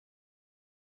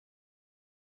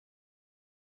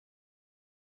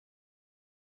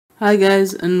Hi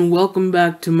guys, and welcome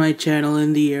back to my channel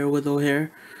In the Air with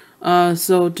O'Hare.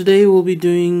 So today we'll be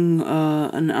doing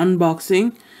an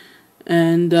unboxing,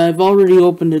 and I've already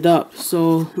opened it up.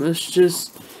 So let's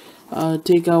just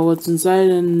take out what's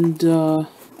inside, and so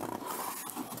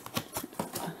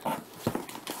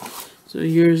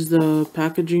here's the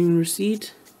packaging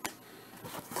receipt,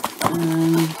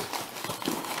 and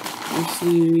let's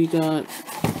see, we got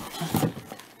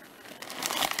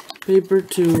paper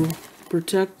to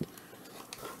protect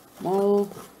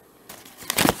model.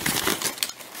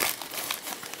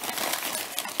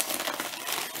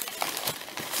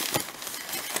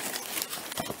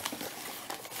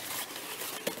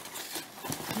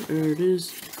 There it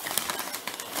is.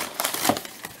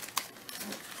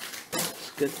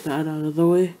 Let's get that out of the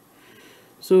way.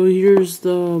 So here's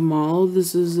the model.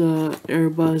 This is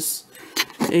Airbus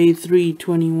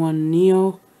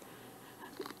A321NEO,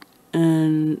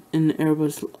 and in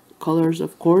Airbus colors,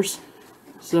 of course.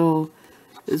 So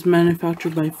it's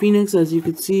manufactured by Phoenix, as you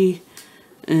can see,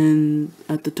 and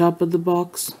at the top of the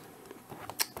box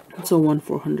it's a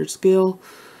 1/400 scale,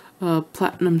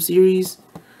 platinum series.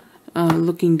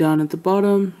 Looking down at the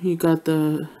bottom, you got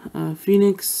the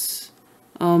Phoenix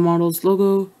models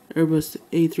logo, Airbus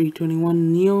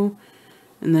A321NEO,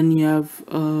 and then you have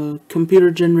a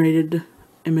computer generated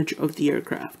image of the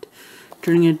aircraft.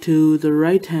 Turning it to the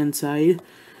right hand side,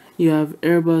 you have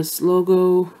Airbus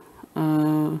logo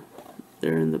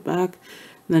there in the back.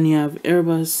 Then you have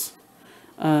Airbus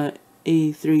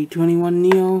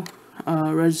A321NEO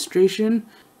registration,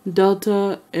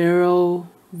 Delta Aero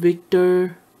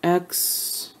Victor,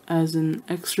 X as in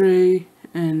X-ray,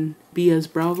 and B as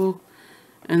Bravo.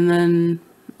 And then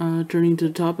turning to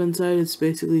the top and side, it's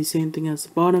basically the same thing as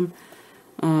the bottom.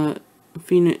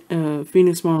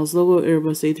 Phoenix models logo,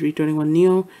 Airbus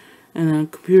A321NEO, and a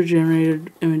computer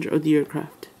generated image of the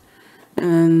aircraft. And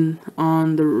then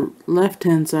on the left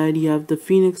hand side, you have the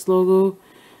Phoenix logo,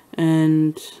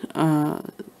 and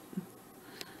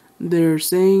they're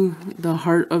saying the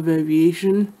heart of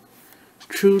aviation,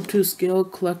 true to scale,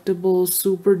 collectible,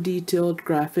 super detailed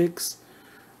graphics,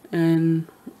 and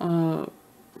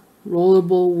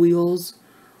rollable wheels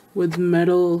with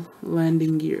metal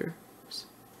landing gear.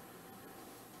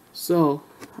 So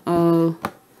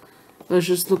let's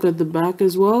just look at the back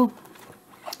as well.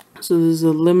 So this is a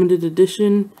limited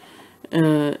edition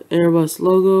Airbus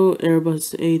logo,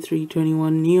 Airbus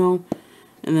A321NEO,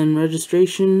 and then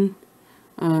registration,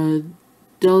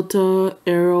 Delta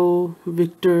Aero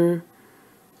Victor,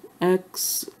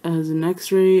 X as an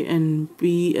X-ray, and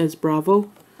B as Bravo.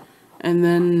 And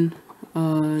then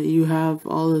you have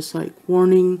all this like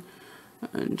warning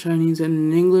in Chinese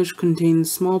and in English: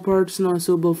 contains small parts not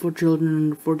suitable for children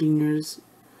under 14 years.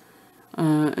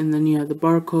 And then you have the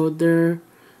barcode there,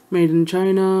 made in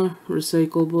China,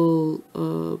 recyclable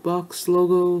box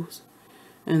logos,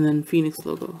 and then Phoenix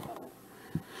logo.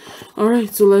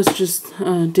 Alright, so let's just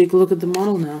take a look at the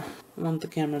model now. I want the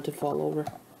camera to fall over.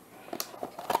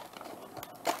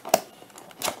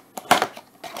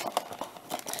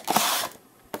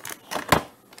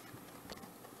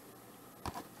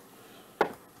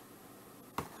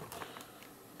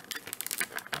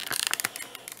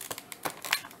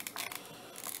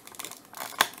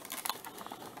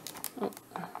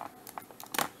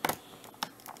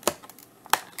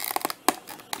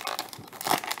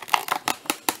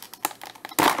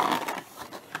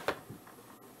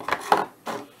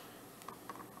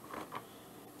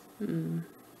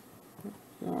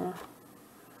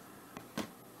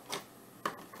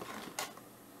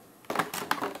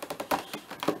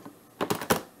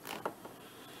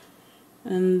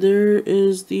 And there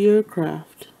is the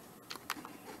aircraft.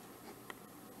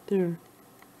 There.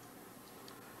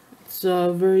 It's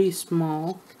very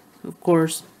small, of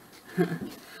course,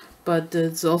 but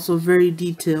it's also very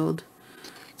detailed.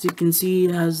 As you can see,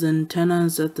 it has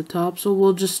antennas at the top, so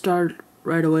we'll just start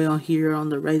right away on here on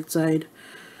the right side.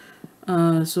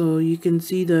 So you can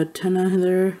see the antenna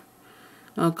there,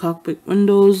 cockpit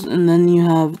windows, and then you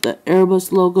have the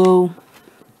Airbus logo,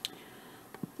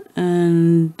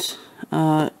 and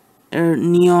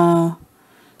NEO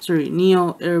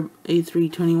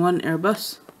A321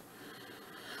 Airbus.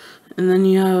 And then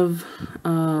you have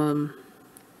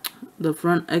the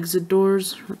front exit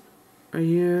doors right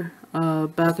here,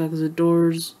 back exit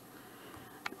doors,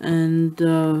 and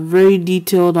very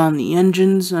detailed on the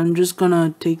engines. I'm just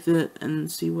gonna take that and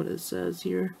see what it says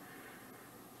here.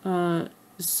 It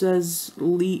says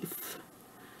Leaf,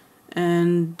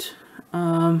 and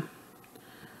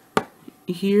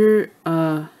here,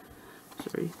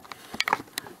 sorry,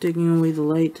 taking away the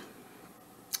light.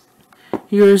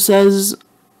 Here it says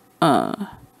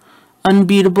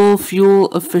unbeatable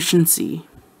fuel efficiency.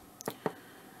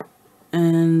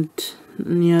 And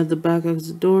you have the back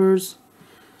exit doors,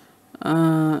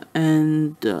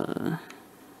 and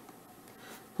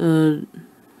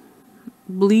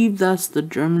believe that's the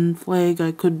German flag.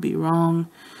 I could be wrong.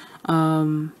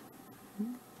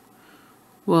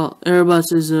 Well,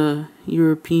 Airbus is a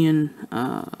European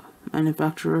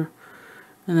manufacturer,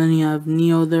 and then you have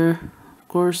NEO there, of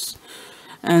course,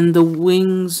 and the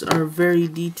wings are very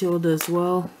detailed as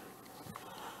well.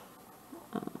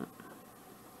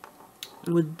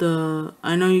 With the,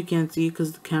 I know you can't see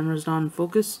because the camera's not in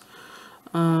focus,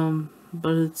 but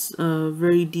it's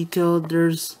very detailed.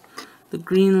 There's the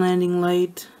green landing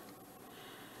light,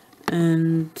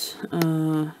 and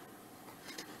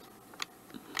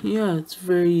yeah, it's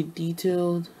very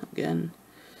detailed again.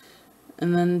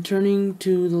 And then turning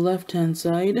to the left hand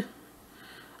side,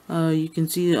 you can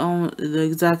see the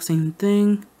exact same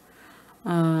thing.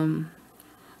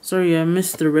 Sorry, I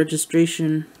missed the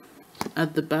registration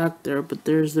at the back there, but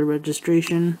there's the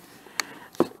registration.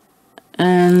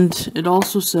 And it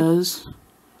also says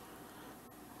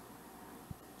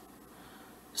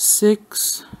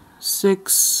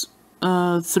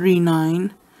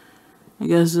 6639. I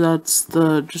guess that's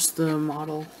just the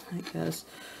model, I guess.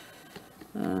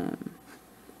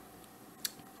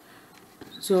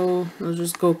 So let's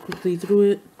just go quickly through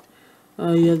it.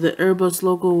 You have the Airbus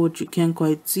logo, which you can't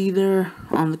quite see there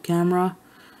on the camera.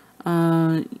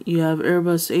 You have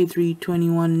Airbus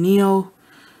A321NEO,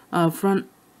 front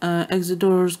exit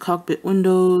doors, cockpit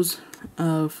windows,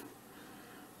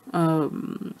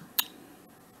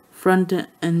 front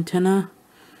antenna,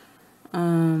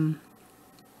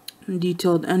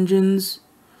 detailed engines,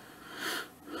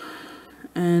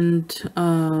 and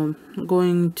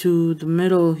going to the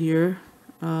middle here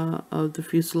of the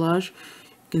fuselage,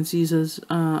 you can see it says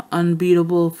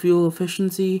unbeatable fuel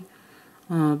efficiency,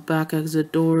 back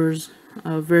exit doors,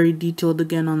 very detailed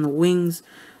again on the wings,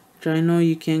 which I know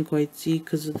you can't quite see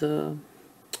because of the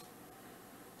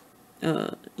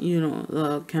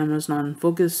the camera's not in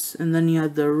focus. And then you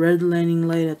have the red landing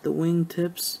light at the wing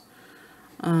tips,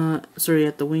 at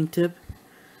the wingtip.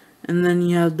 And then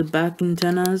you have the back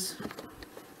antennas,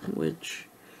 which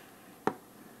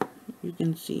you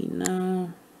can see now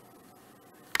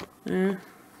there,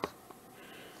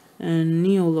 and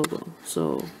NEO logo.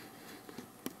 So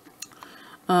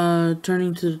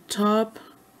turning to the top,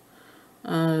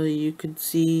 you could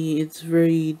see it's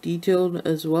very detailed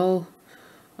as well,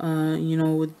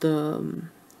 with the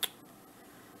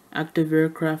active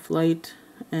aircraft light,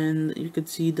 and you could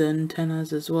see the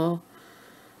antennas as well.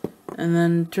 And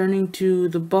then turning to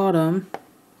the bottom,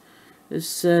 it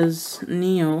says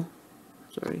NEO.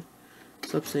 Sorry,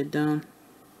 it's upside down.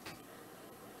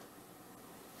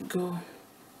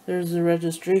 There's the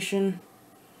registration,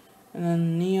 and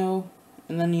then NEO,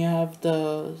 and then you have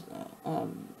the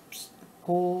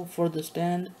hole for the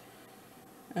stand,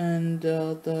 and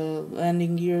the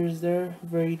landing gear is there,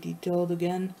 very detailed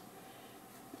again,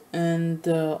 and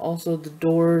also the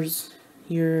doors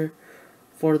here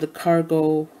for the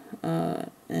cargo,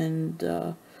 and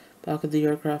back of the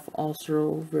aircraft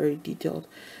also very detailed.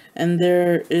 And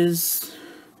there is,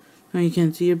 you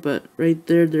can't see it, but right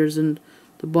there's the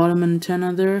bottom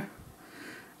antenna there.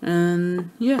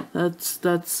 And yeah, that's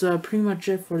pretty much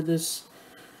it for this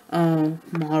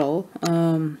model.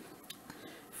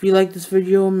 If you like this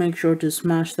video, make sure to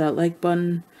smash that like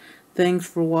button. Thanks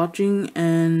for watching,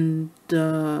 and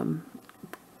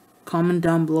comment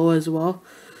down below as well,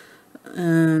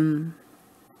 and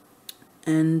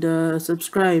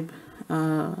subscribe.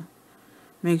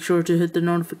 Make sure to hit the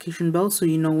notification bell so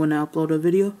you know when I upload a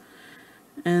video.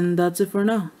 And that's it for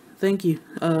now. Thank you.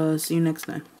 See you next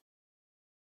time.